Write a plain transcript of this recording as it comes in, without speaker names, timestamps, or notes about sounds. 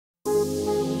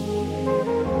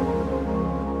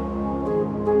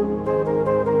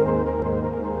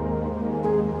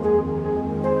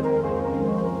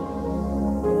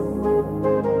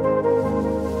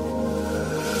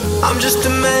I'm just a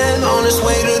man on his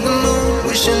way to the moon,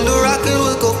 wishing the rocket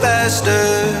would go faster.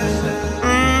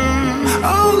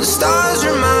 Oh, the stars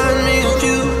remind me of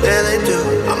you, yeah they do.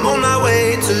 I'm on my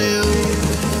way to you.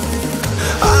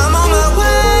 I'm on my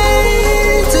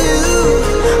way to you.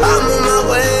 I'm on my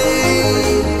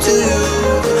way to you.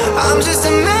 I'm just a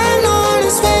man on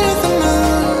his way to the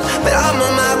moon, but I'm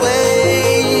on my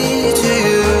way to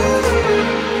you.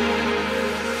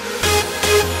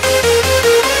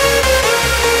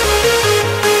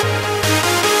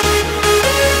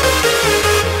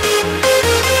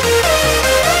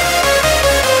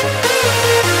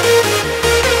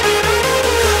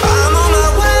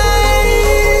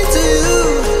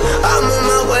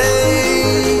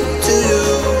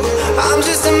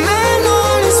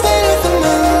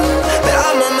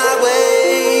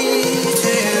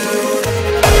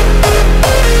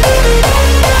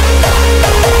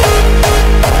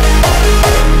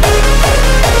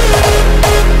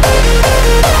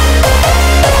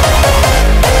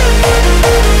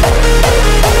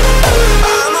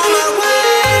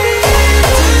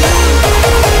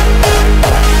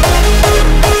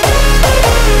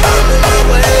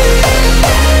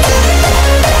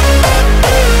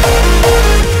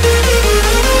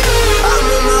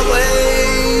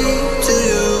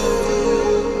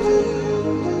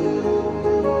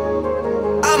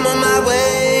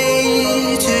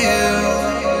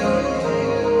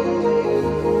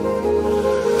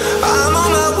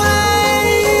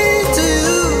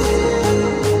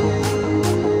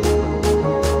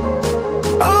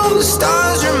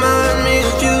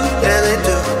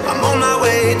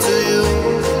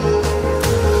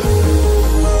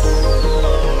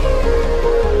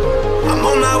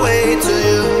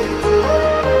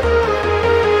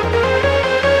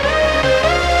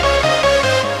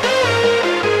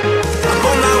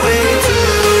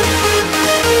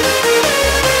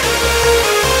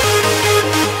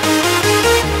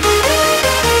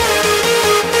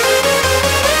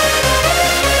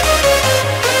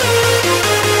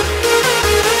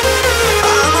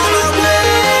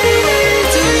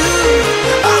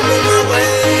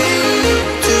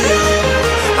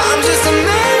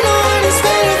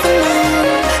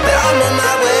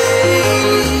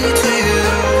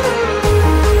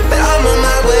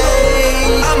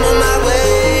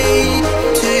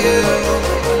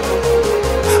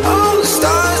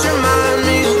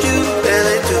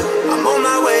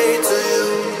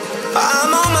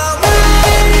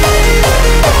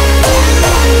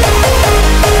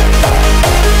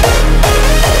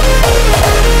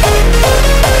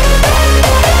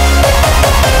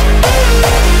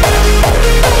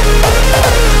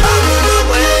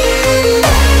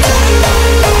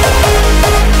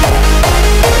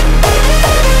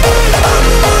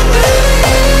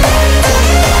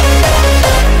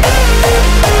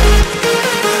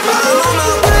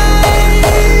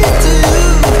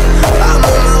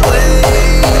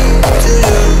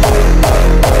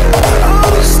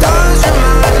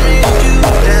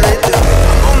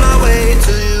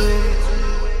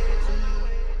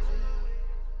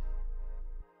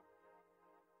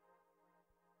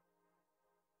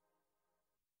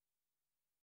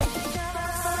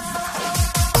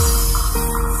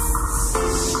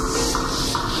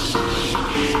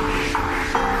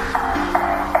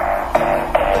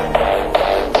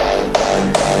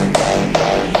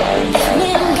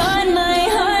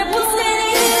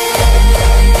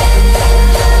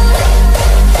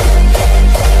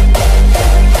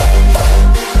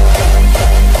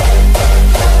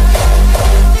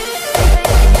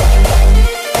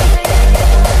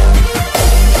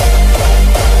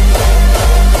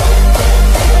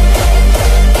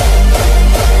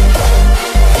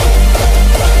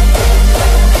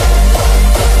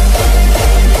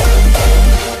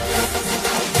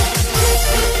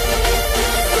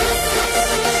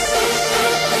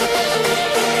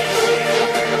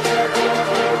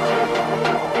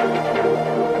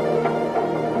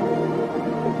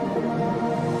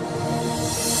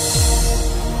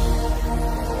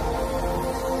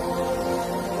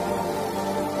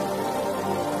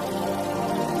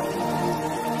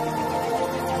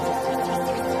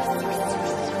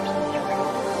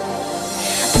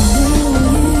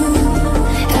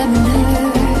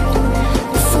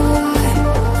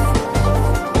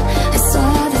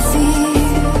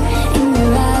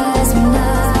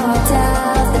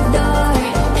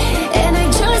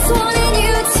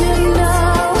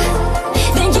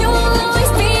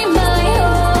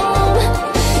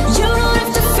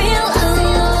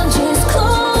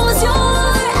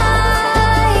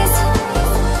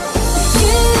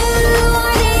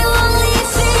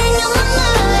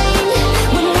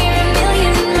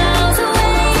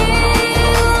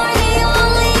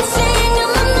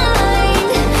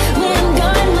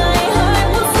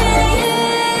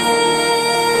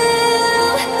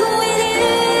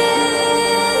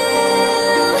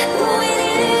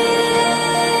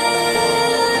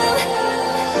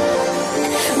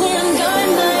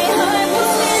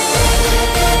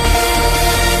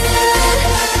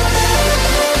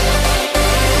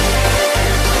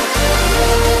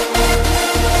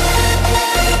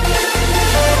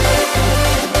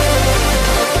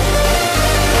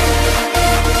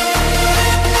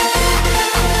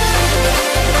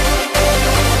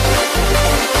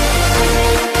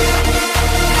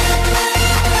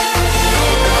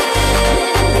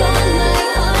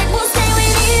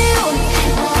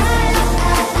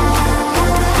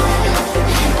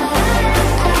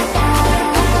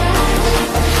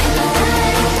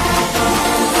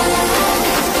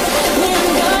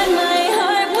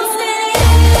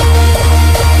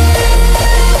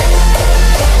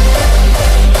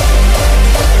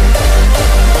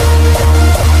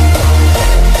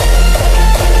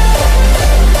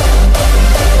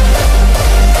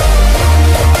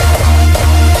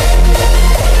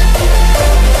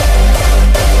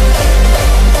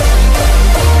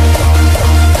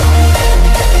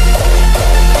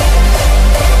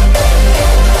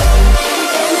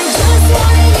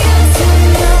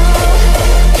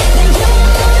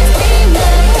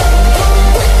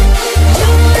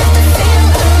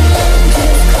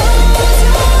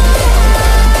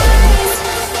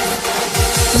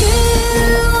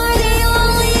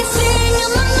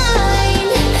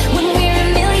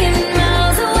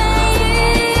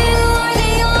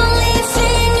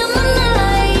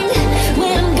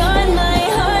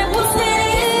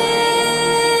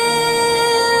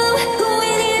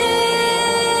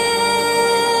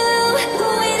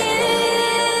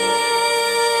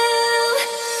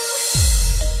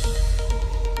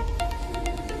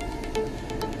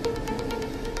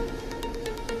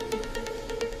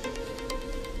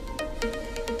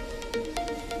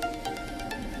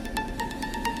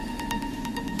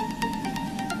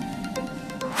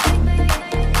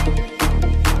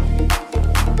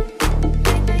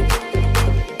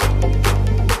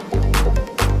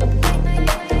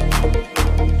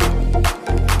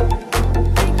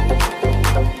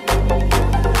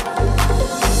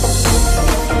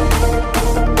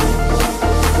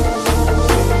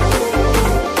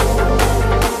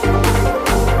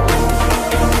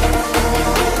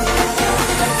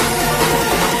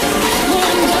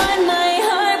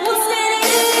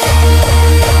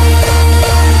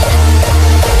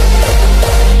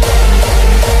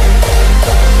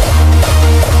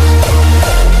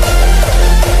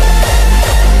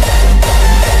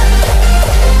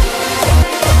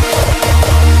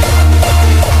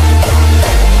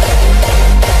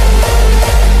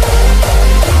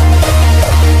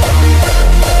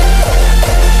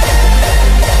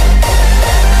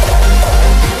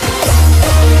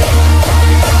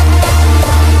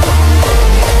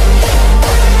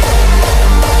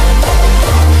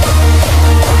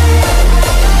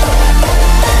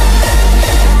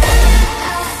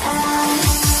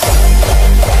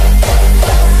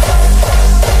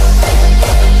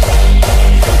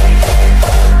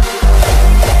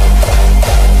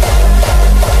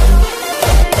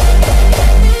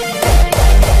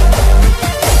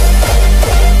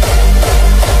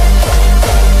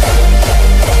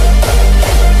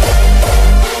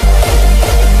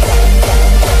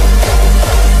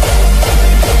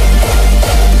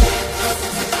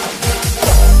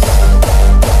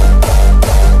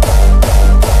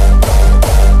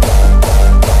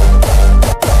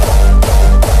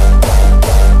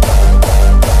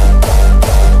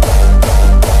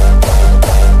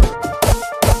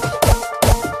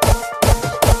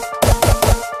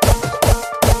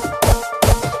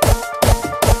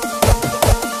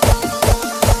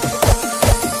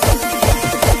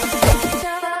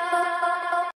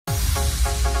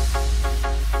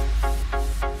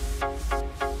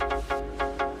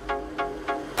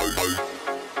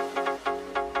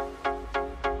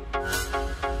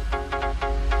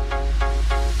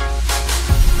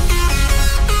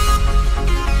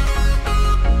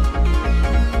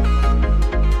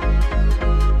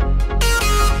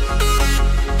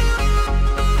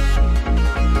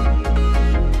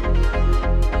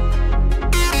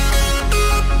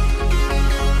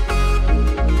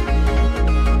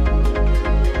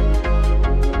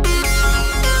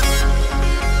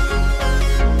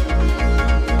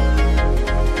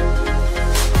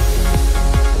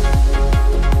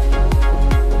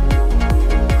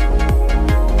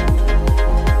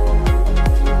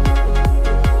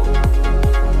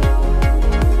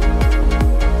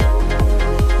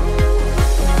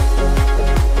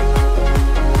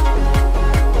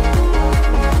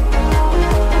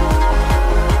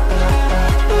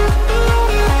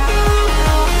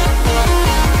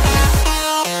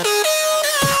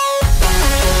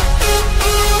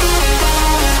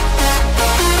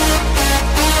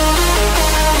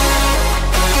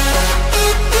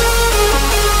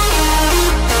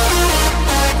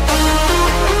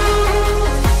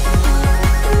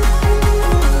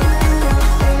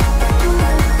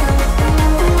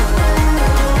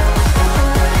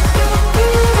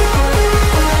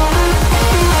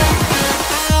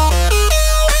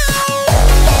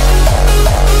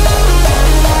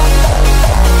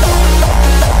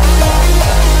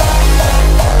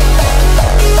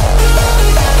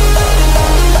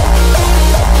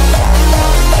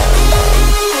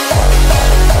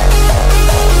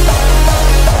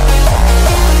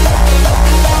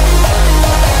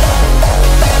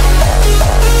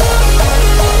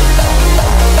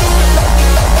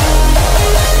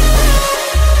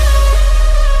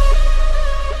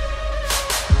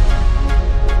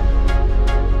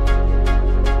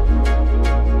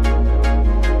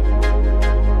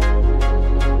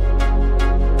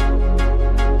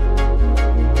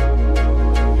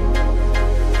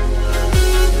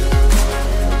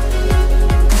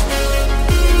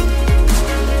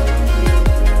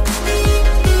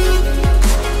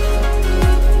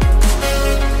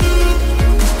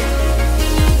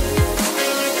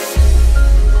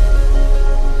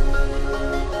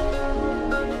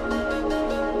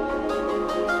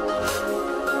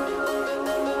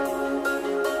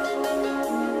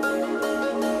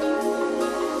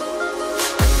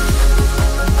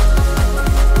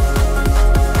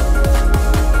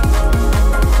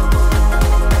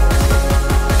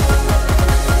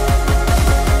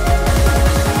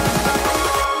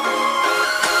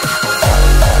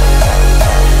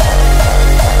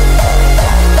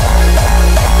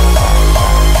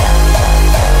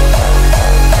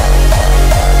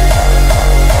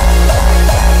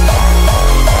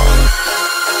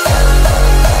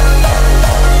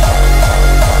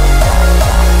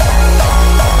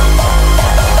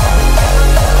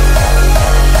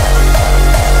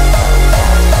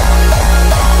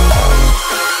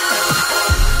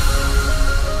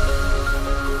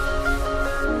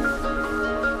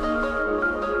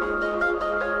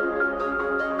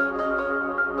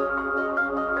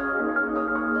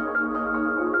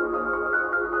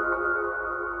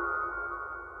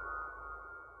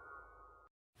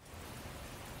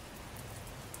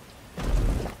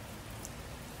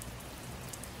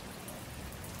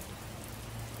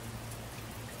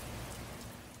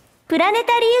 プラネ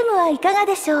タリウムはいかが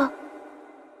でしょう。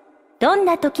どん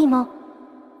な時も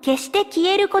決して消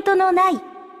えることのない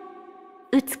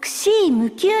美しい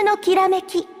無休のきらめ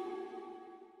き。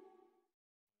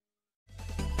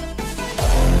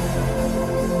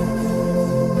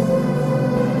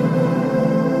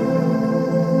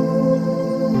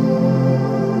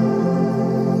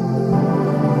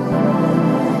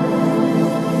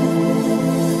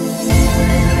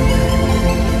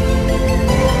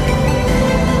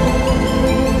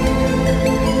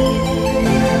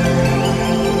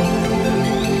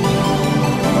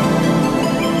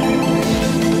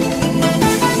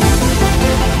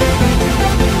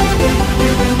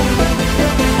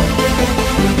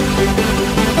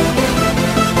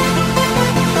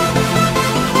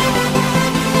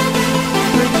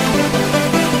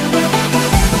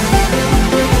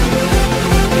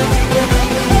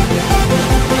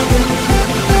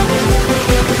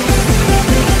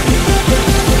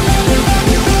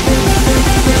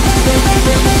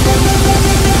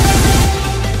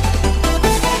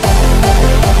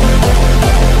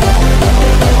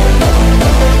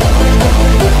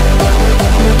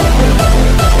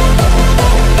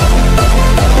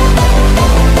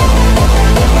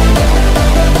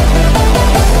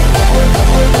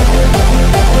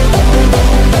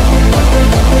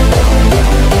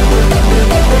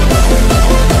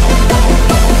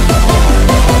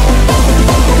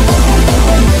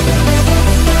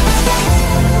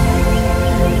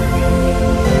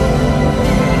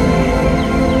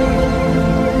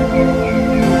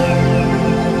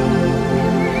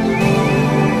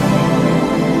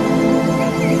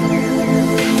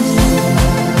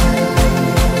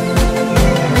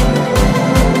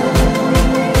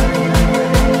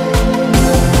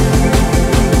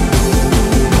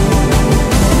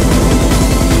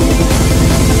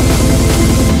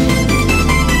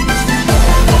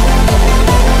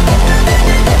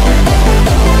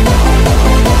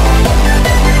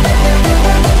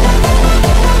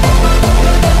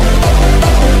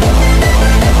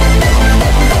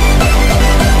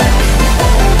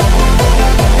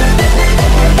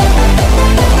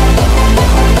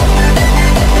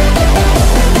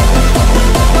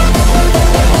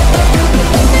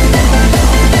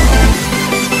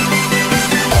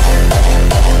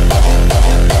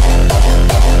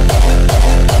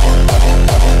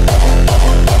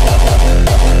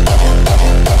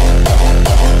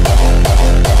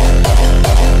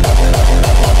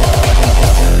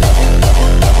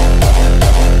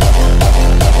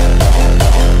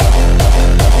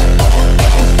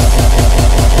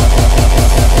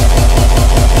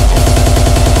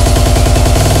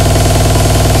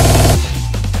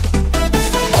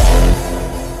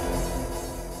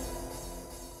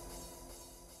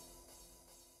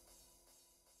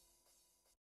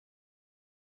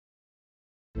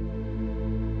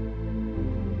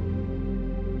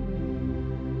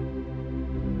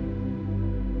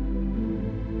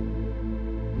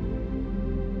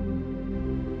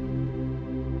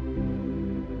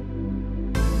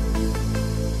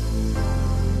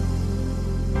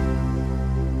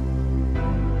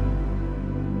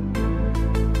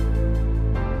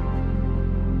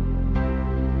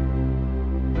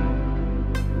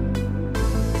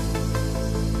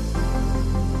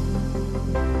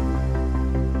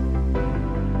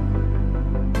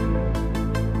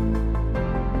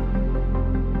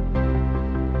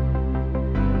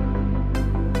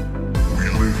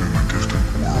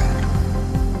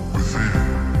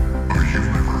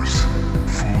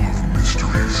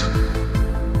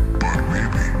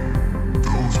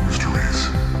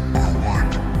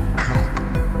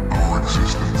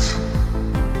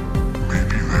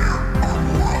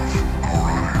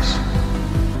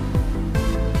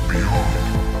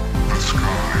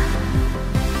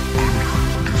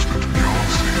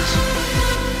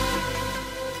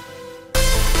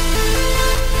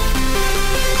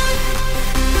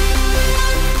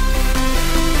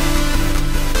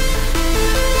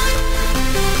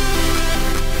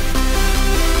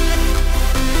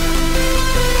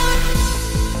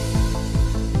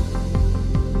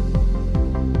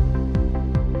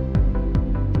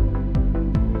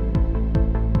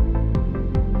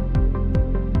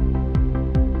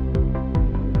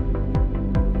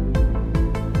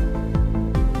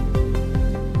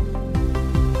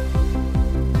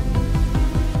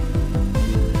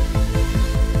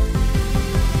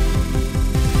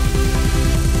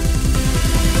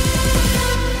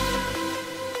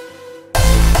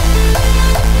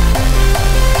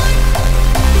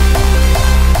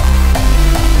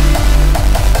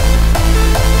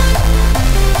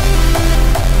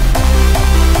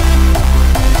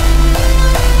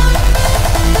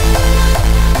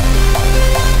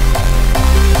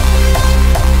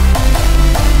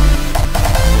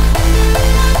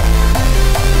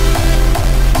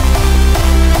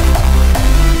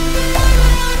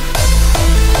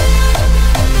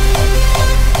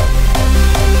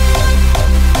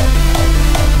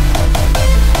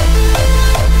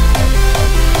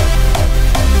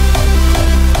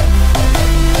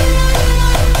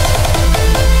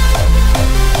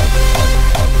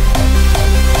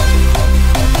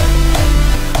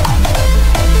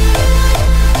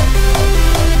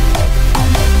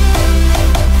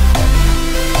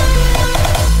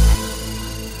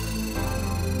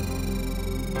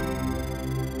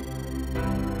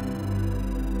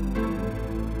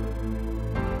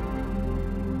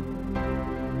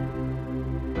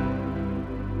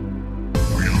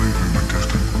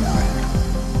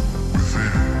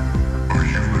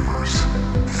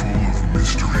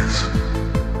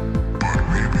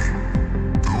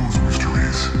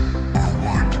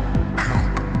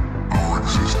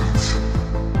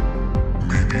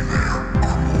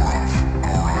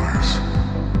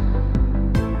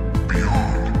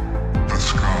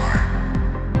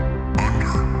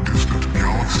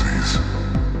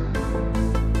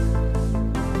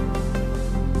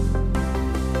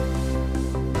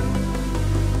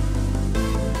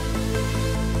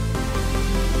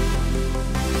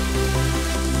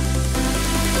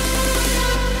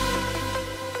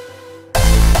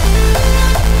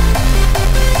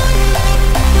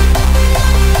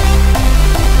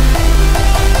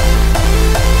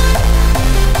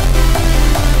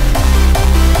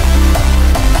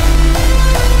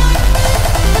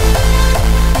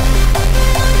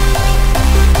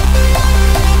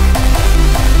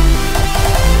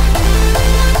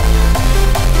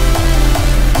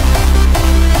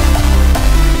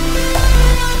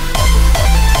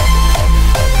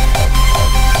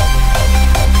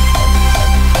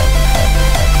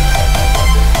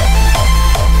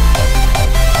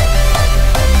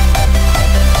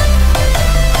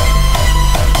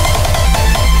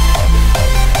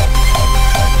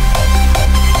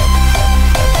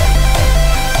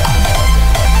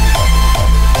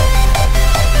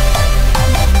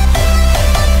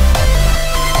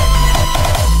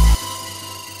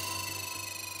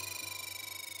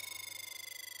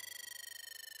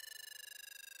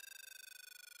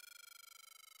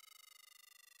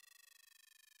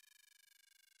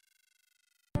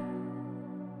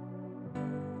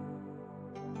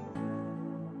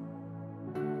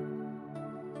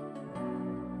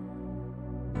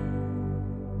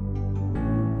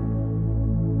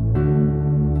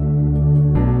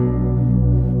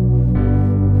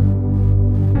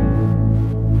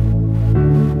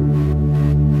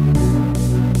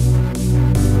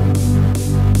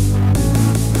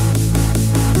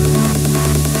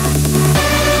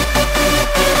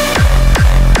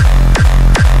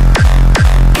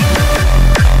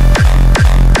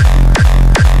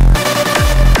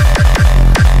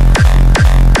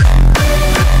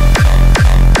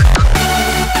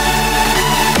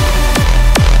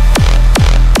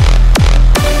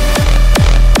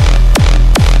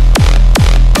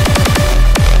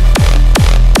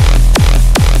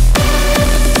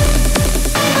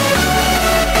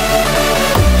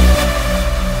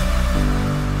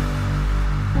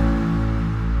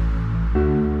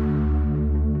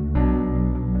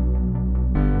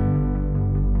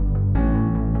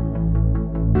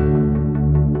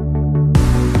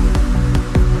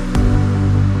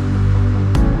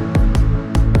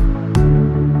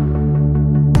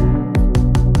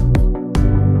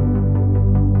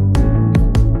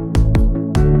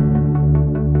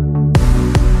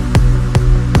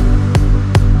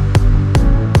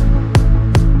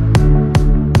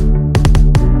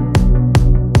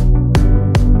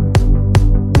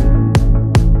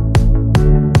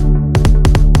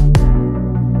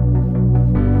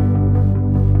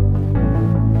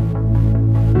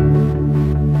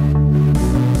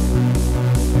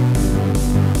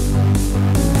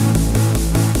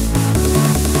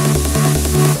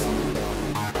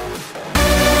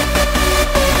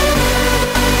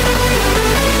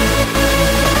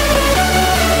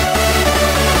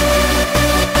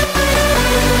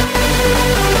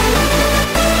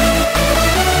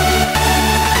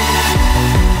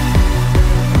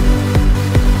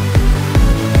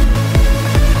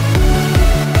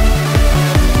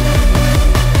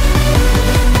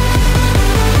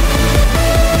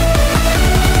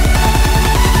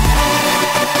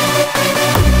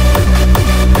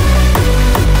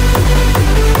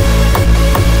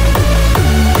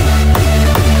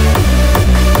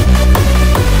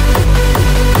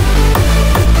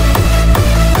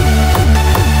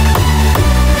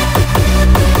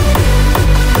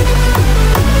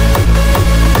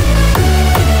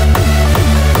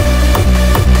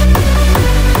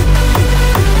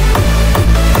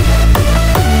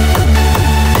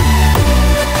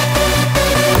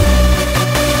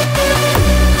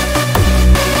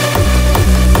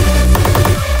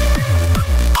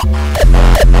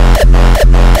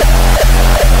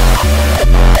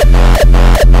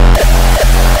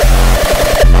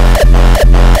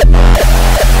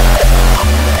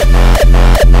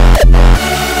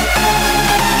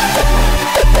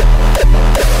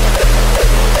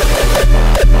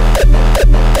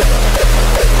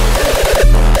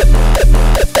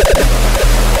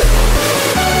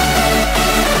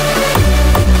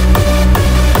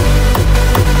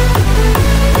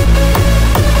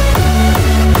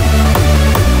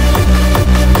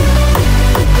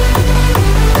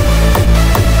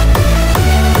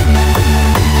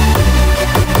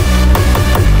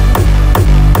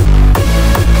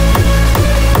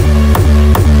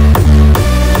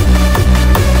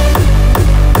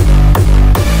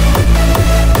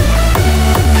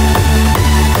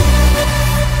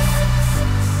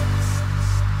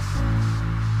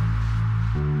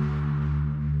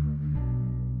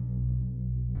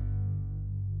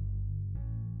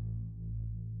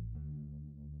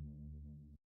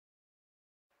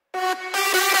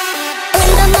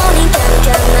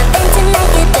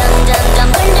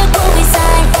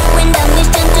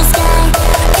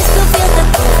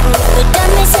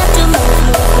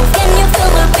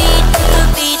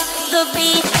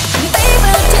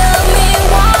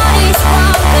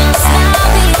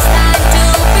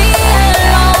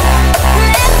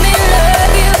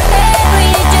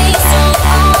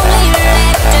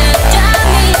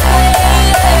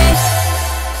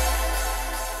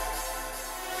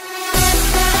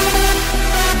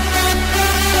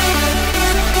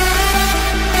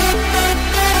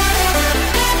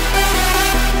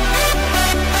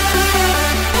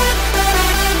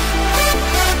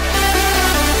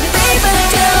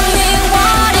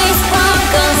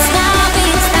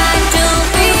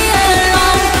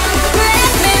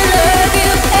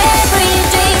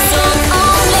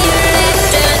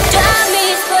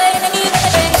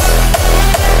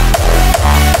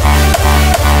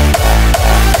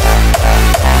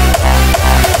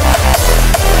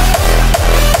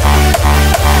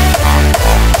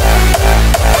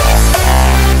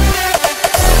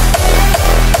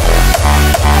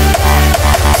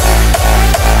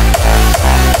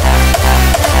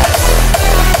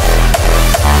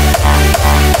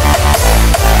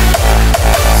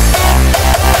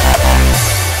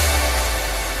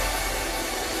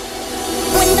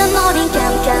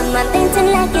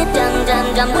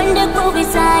jump when the groove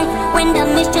is high, when the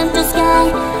mist turns to sky.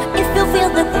 If you feel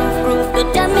the groove, the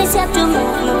time is have to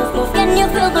move. Can you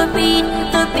feel the beat,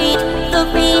 the beat, the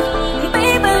beat?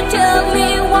 Baby, tell me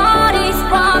what is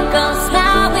wrong, 'cause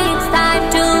now it's time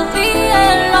to be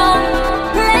alone.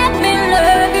 Let me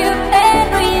love you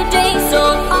every day, so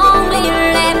only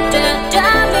let the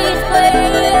time is playing.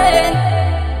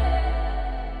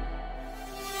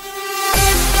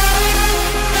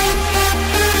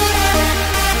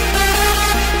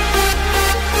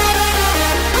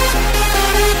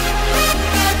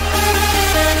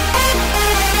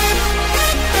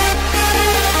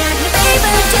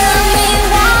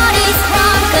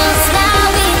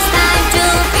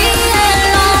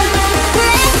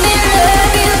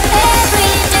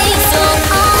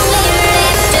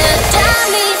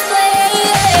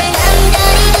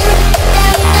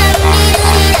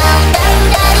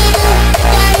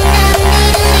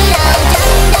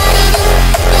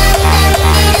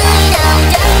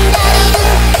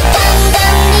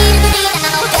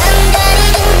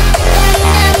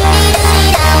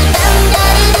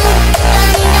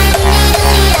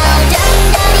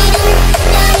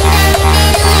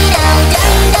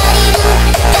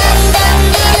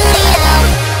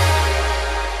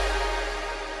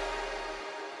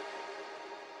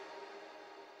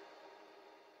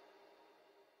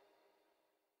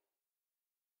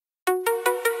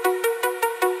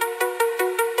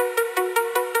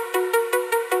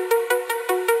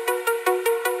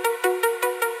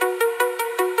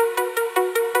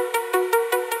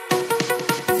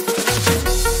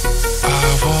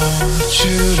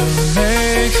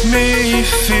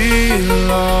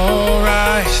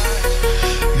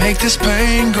 This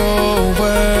pain go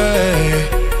away,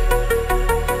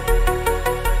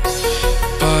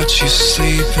 but you're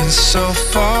sleeping so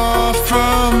far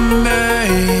from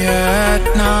me at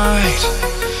night,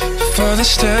 further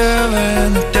still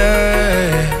in the day.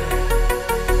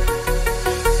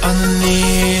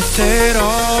 Underneath it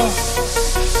all,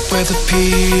 where the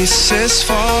pieces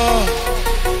fall,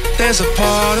 there's a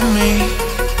part of me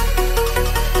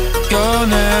you'll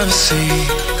never see.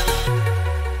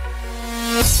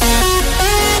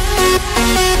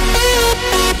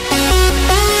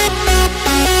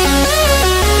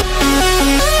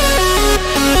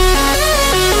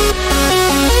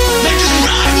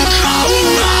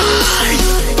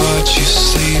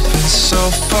 So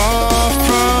far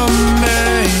from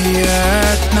me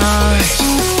at night,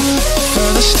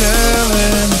 further still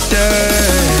in the day.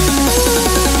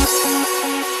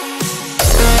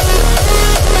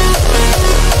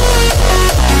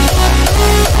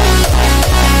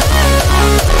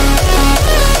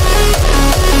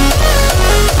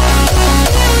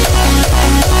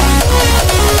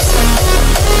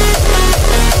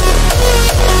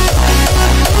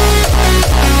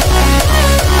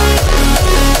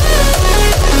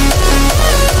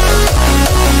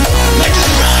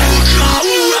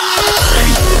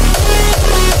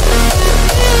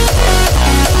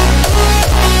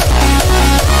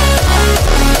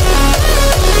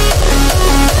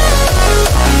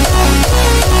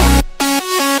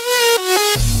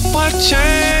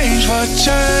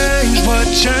 What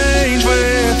changed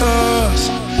with us?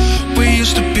 We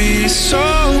used to be so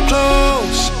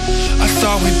close, I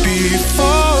thought we'd be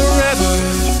forever.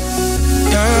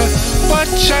 Yeah. What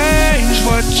changed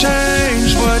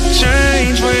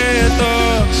with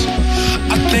us?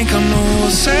 I think I'm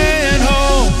losing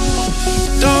hope.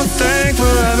 Don't think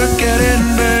we're ever getting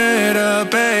better,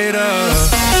 better.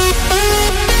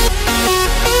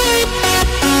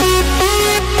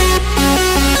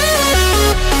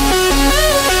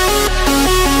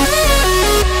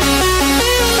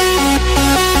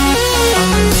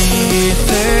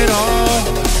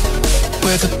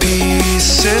 Where the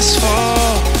pieces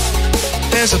fall,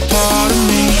 there's a part of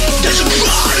me, there's a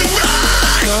part of me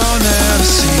you'll never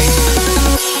see.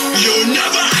 You'll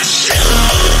never see.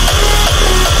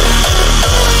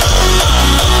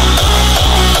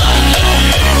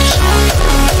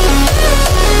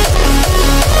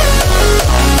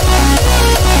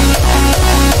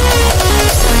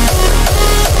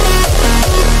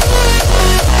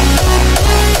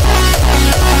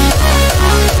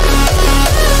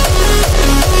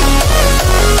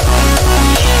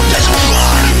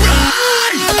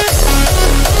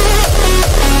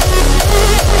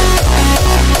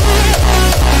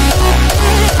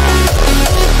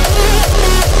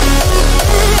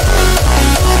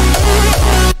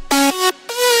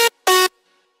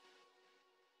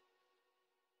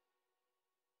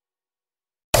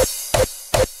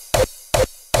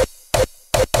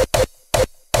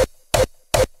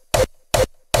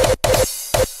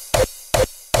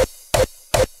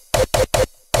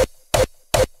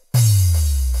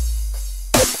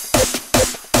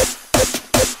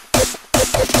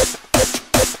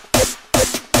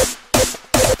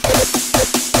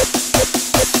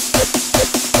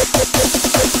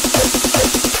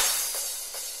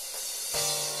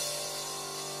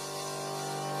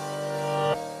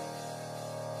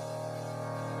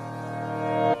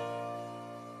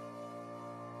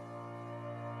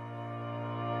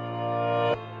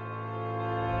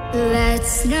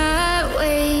 Let's not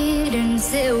wait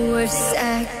until we're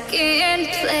second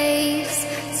place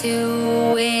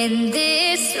to win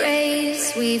this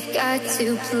race. We've got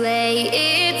to play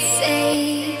it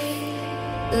safe.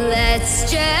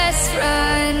 Let's just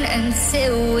run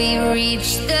until we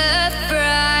reach the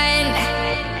front.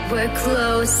 We're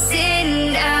close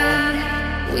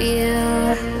enough,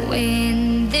 we'll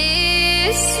win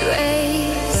this race.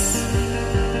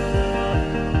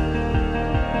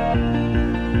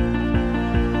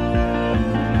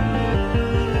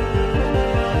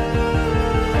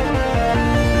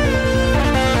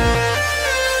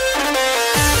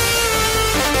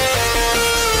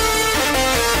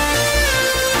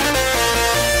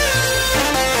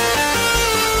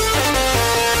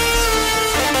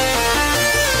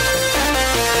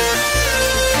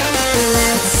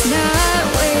 Let's not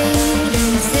wait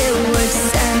until we're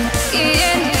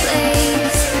second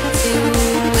place to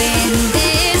win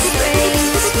this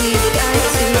race. We've got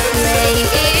to play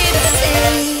it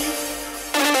safe.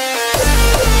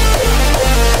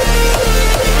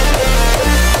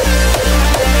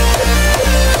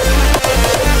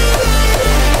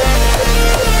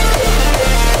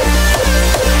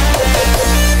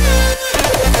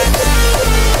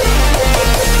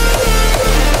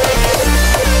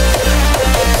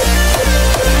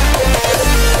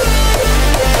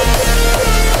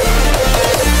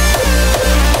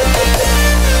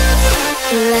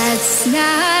 Let's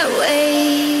not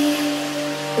wait.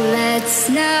 Let's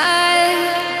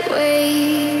not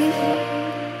wait.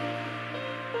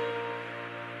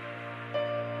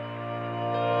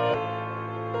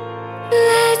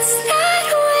 Let's not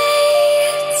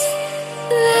wait.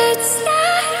 Let's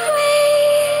not wait.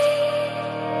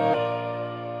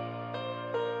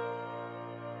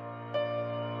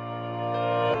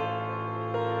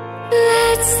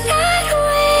 Let's not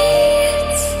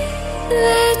wait.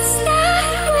 Let's not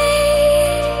wait.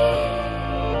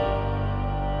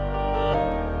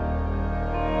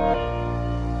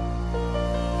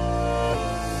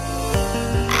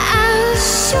 I'll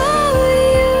show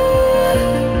you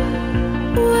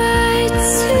what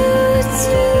to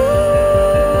do.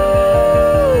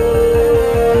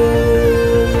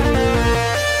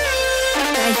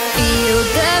 I feel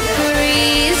the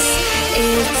breeze,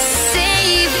 it's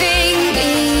saving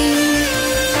me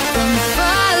from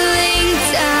falling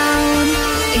down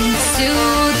into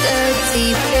the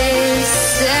deepest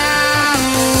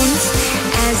sounds.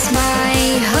 As my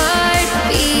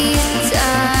heartbeat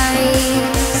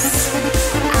dies,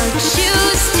 I'll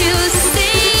choose to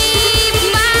save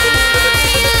my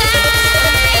life.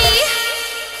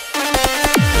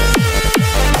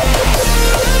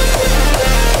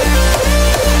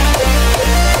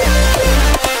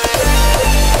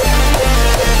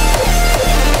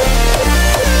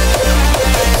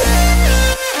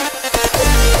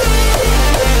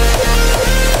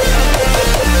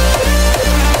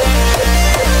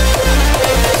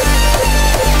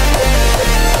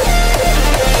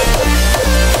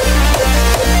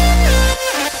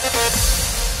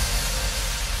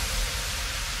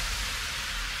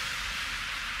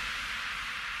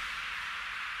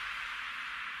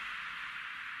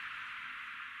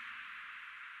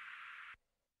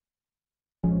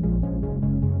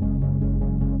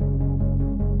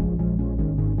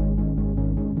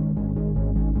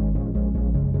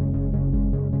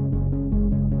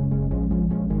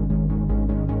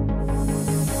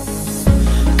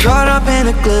 Caught up in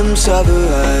a glimpse of her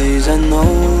eyes, I know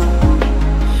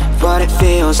what it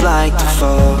feels like to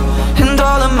fall. And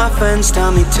all of my friends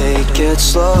tell me take it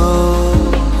slow.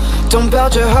 Don't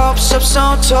build your hopes up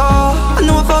so tall. I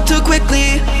know I fall too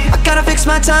quickly, I gotta fix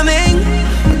my timing.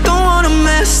 I don't wanna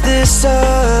mess this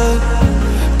up.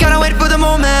 Gotta wait for the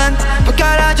moment, but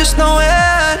God, I just know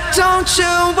it. Don't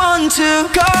you want to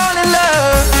call it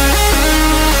love?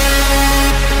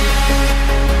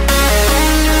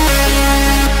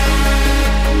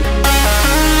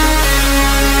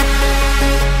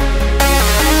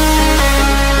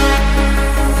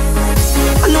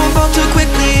 Too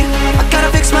quickly, I gotta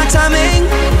fix my timing.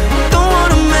 Don't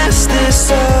wanna mess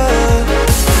this up.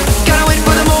 Gotta wait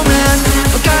for the moment,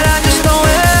 but God, I just know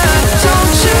it.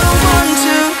 Don't you want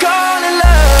to call it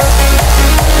love?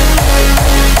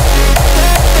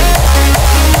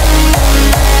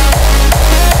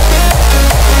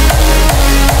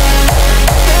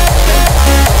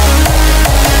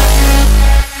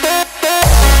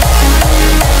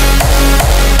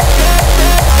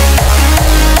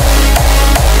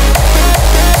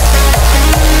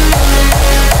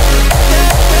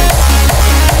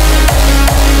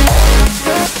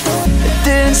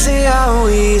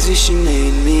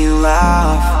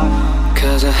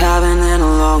 'cause I haven't in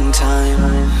a long time.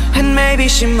 And maybe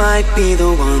she might be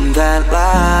the one that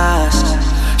lasts.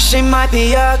 She might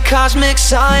be a cosmic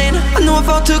sign. I know I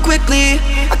fall too quickly,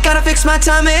 I gotta fix my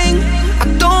timing. I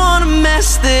don't wanna mess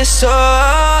this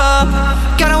up.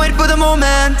 Gotta wait for the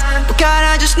moment, but God,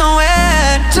 I just know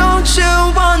it. Don't you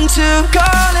want to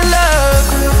call it love?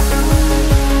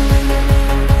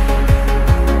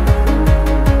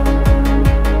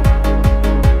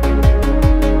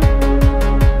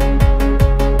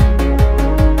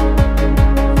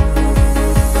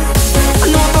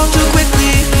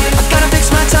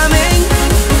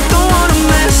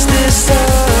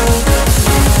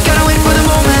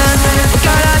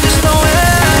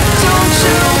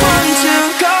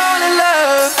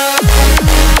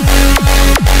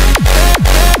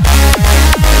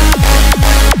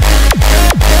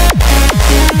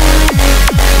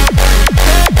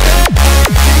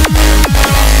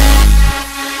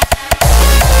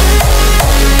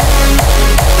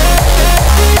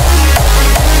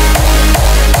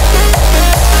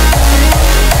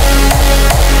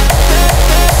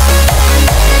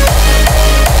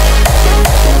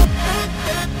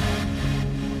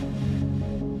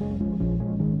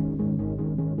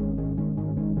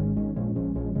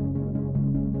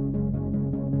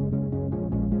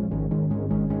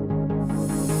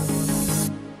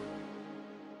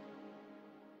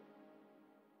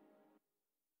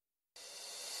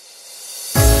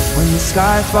 When the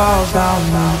sky falls down,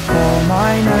 you call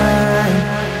my name.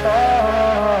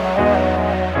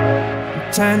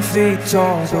 I'm 10 feet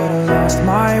tall, but I lost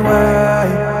my way.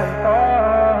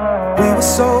 We were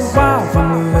so wild from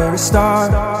the very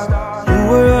start. You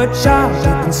were a child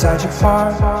deep inside your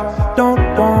heart. Don't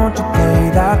want to play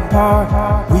that part.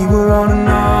 We were on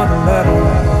another level.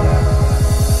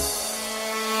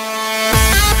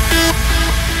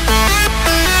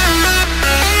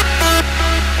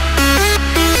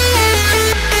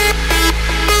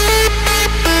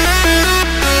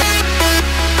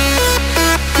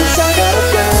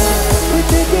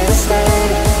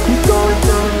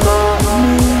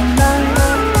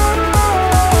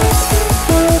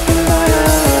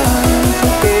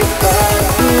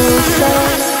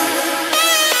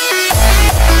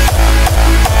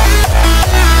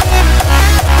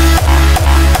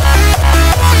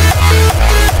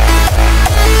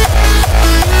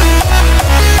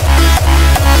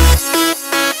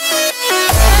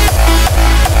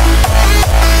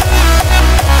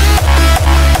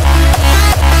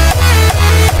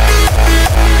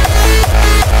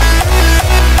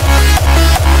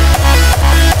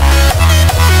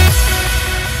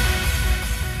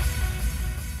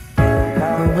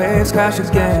 Crash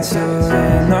against your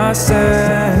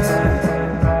innocence.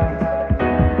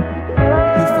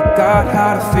 You forgot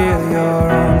how to feel your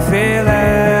own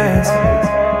feelings.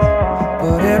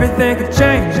 But everything could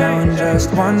change now in just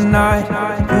one night.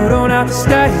 You don't have to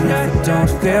stay if it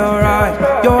don't feel right.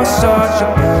 You're such a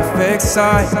perfect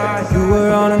sight. You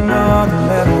were on another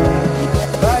level.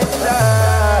 Right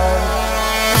side,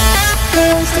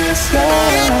 hands to the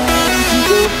sky.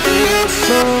 You feel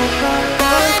so right.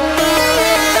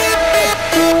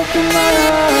 Open my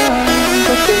eyes,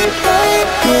 but they by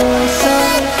your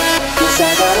side. 'Cause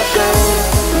I gotta go,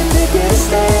 and they can't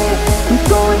stay. We're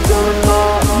going through the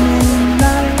morning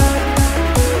light.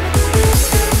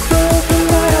 Open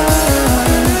my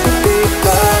eyes, but they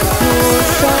by your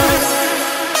side.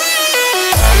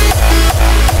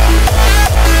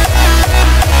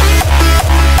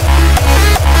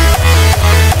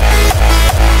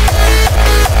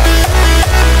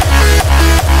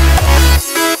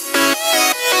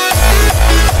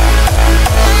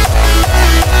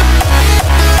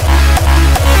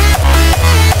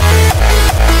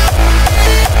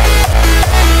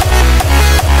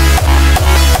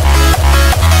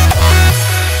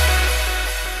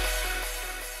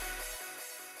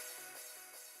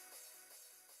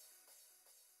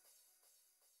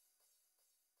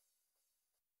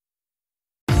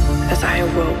 As I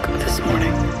awoke this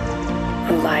morning,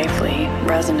 a lively,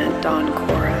 resonant dawn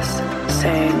chorus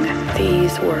sang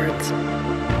these words: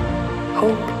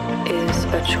 hope is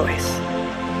a choice.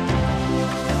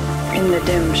 In the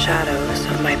dim shadows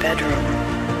of my bedroom,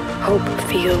 hope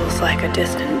feels like a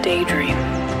distant daydream.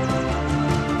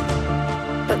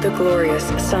 But the glorious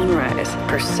sunrise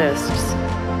persists.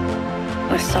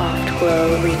 A soft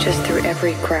glow reaches through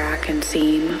every crack and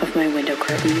seam of my window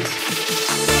curtains.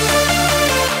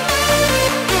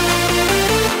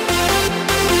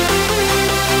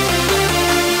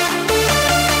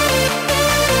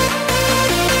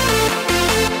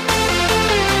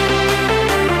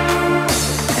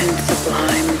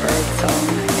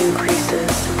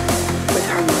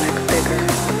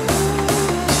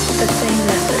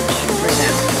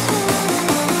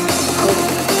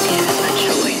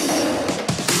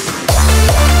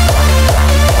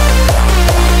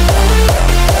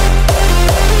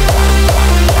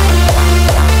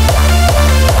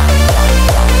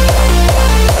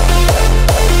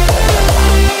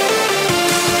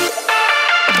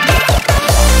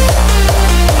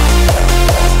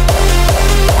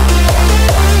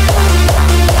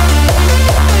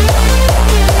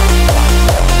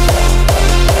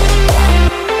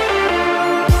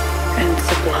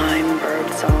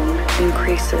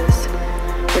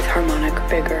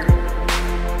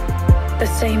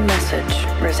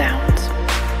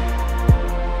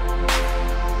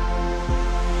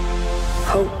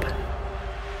 Hope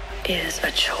is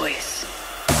a choice.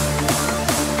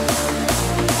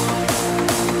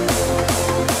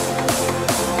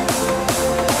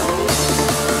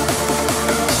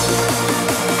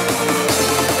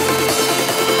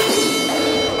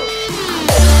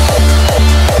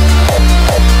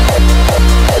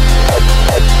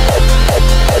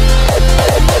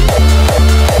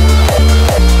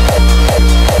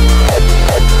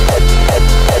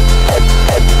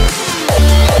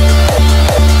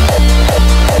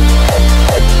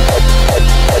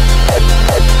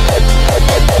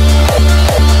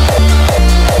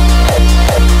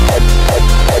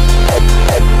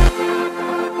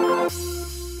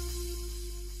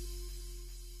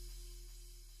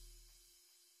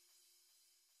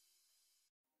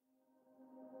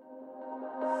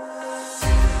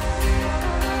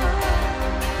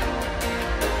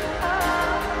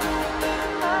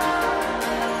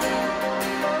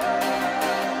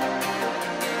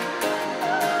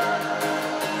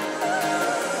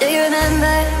 Do you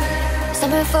remember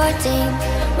summer 14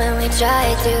 when we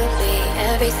tried to be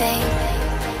everything?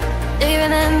 Do you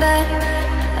remember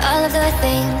all of the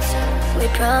things we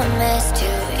promised to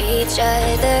each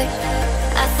other?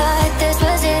 I thought this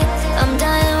was it, I'm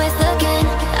done with looking.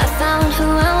 I found who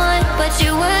I want, but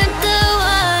you weren't the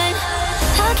one.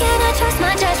 How can I trust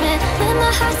my judgment when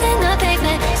my heart's in the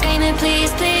pavement, screaming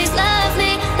please, please love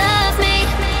me, love me?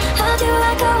 How do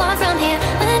I go on from here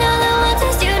when all I want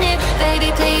is you near?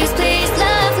 Baby, please, please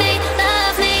love me,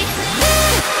 love me.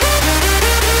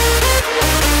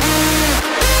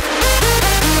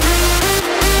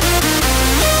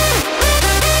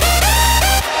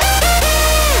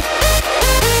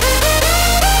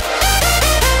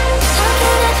 How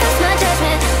can I trust my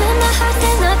judgment when my heart's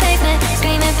in the pavement,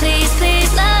 screaming please,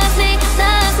 please love me,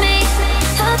 love me?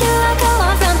 How do I go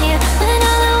on from here when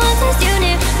all I want is you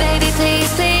near? Baby, please,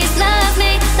 please love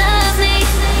me, love me.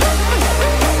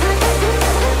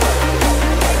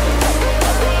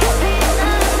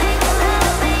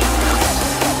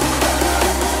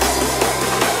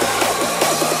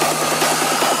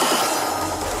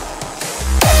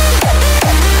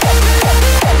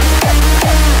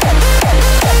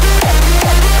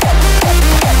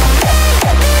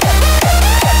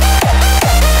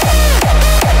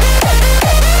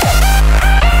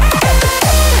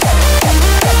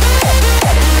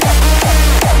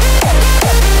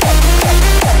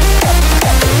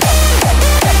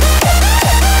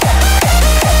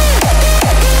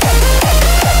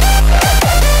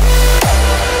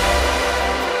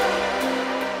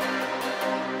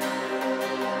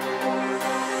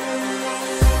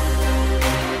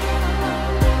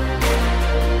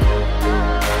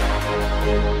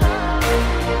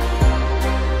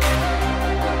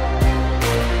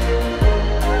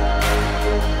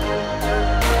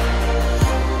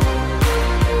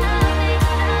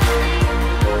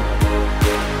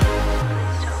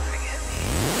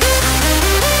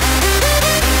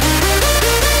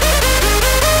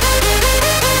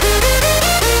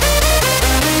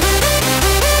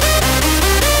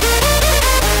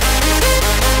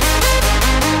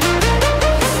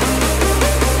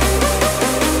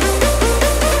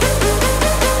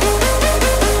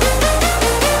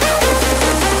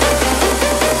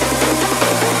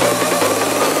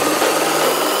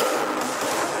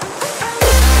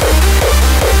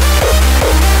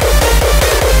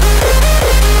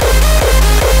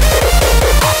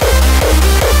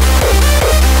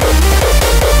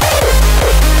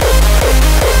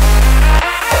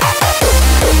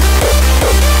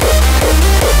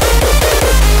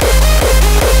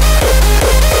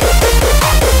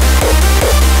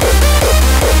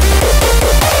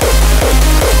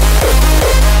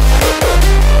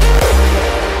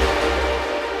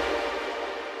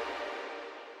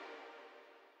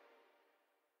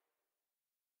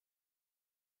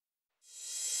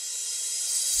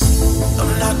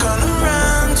 I'm not gonna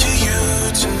run to you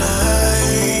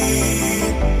tonight.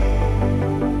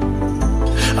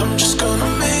 I'm just gonna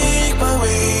make my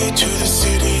way to the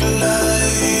city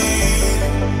light.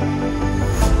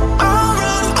 I'll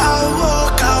run, I'll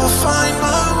walk, I'll find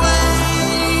my way.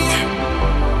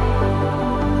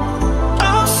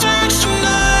 I'll search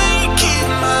tonight, keep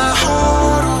my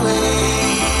heart away.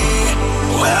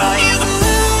 Where are you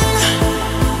going?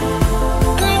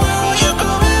 And where are you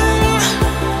going?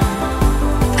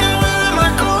 And where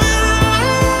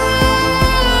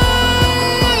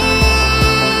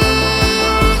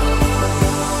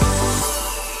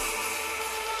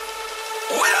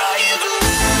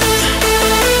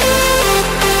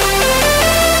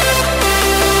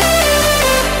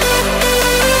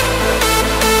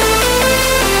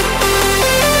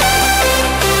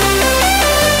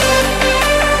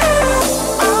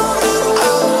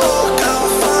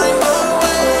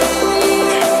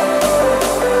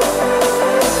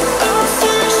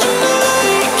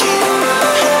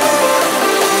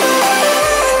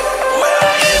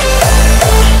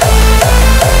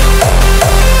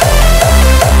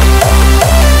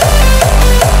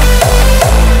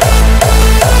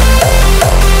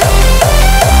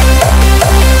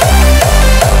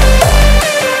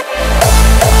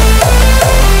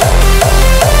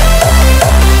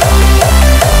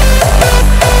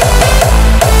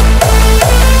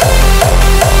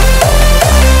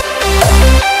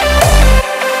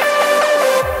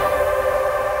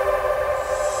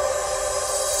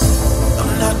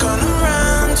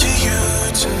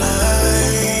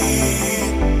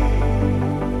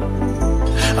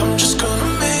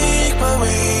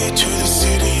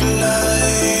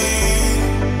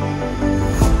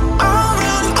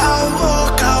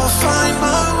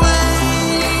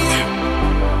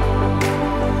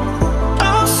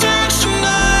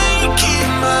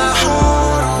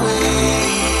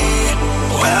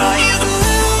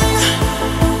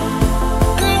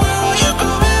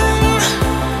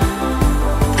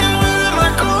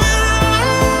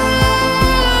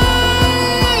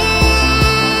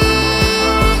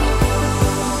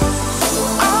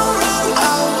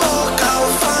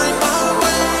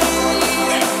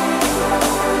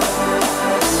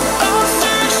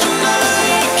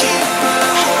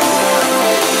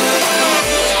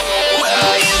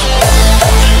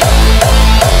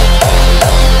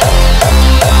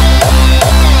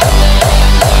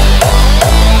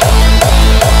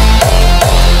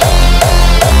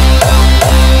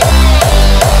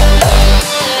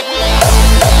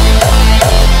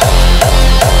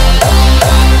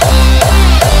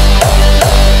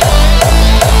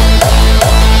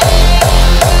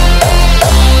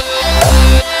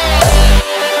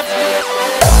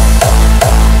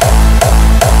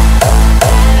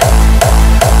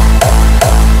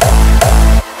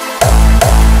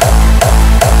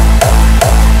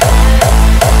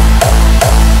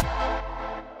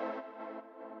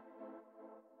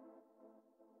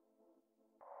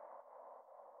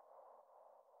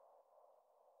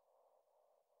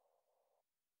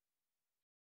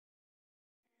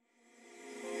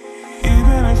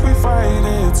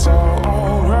it's all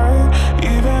alright.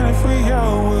 Even if we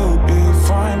yell, we'll be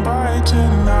fine by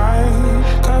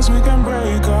tonight. Cause we can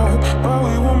break up, but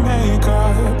we will make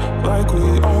up like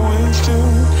we always do.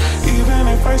 Even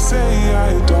if I say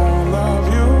I don't love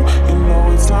you, you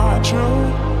know it's not true.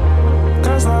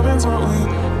 Cause loving's what we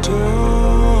do.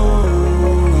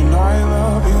 And I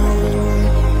love you.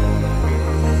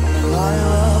 And I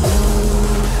love you.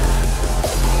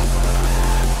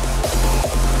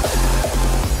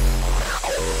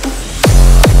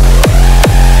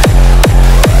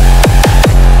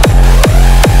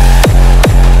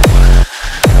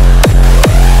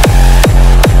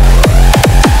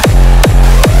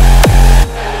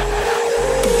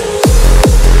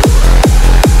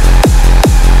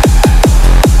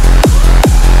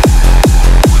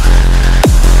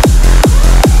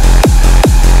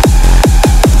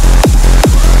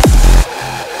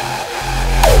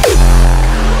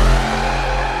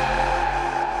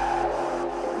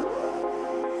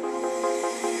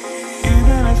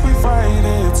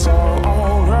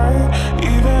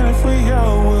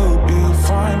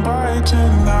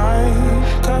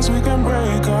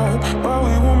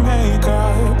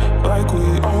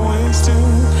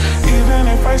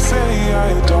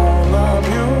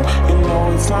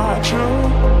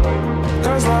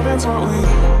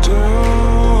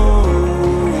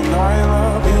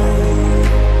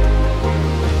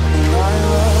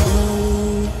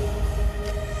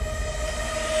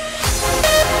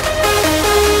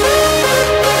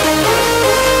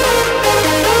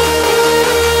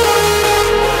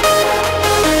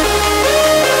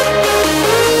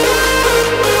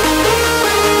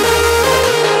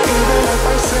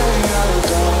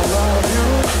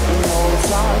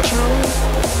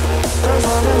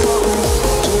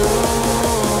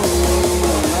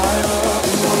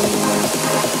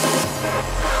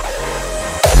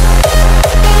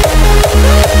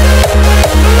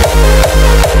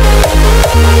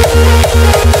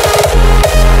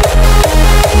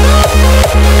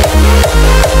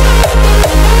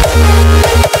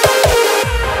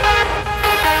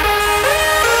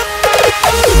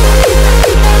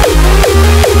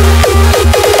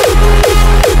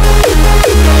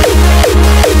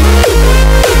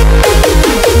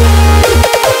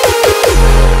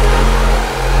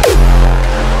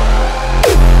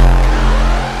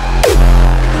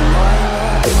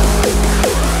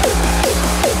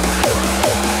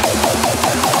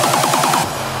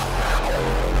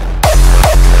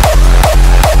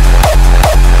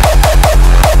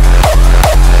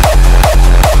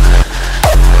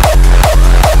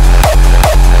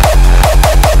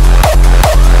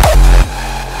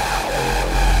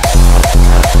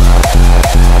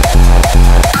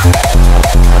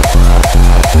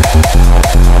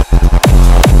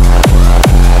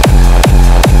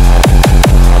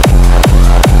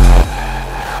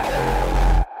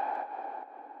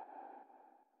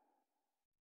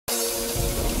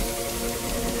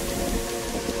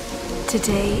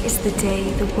 Today is the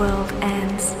day the world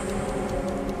ends.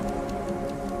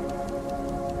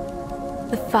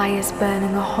 The fire's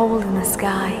burning a hole in the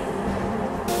sky.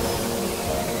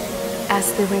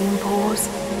 As the rain pours,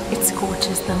 it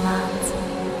scorches the land,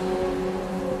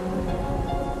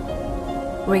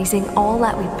 razing all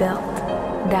that we built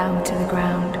down to the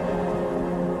ground.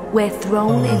 We're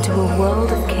thrown into a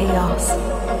world of chaos.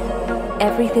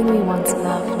 Everything we once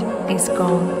loved is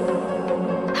gone.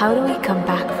 How do we come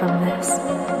back from this?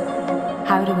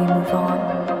 How do we move on?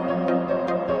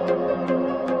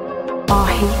 Our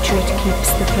hatred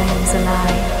keeps the flames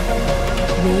alive.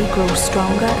 We grow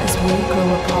stronger as we grow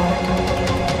apart.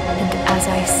 And as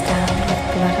I stand with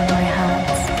blood on my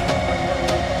hands,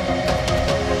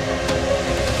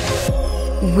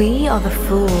 we are the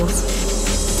fools.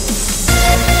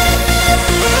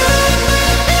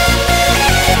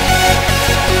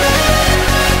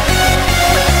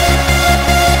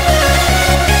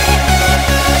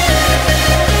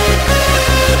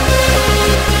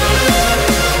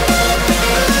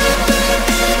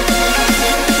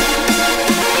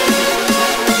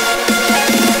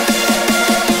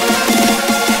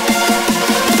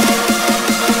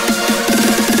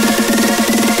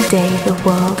 Day the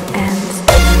world ends.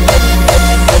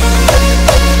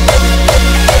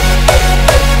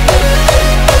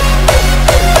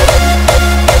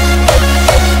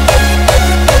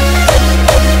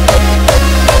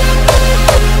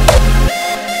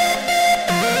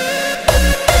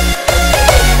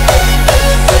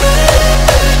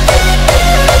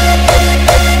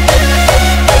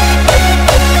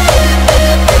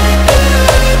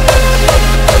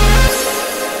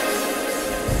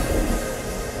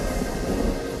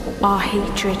 Our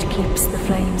hatred keeps the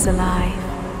flames alive.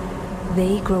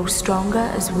 they grow stronger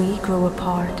as we grow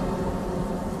apart.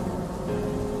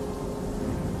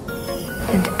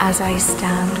 And as I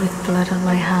stand with blood on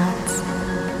my hands,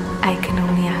 I can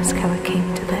only ask how it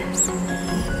came to this.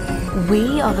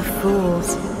 We are the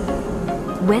fools.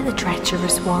 We're the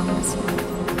treacherous ones.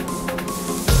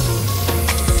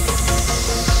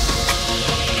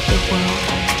 The world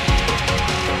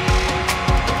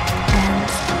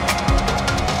ends.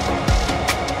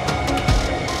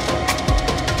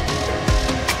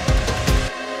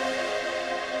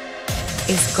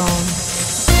 Is gone.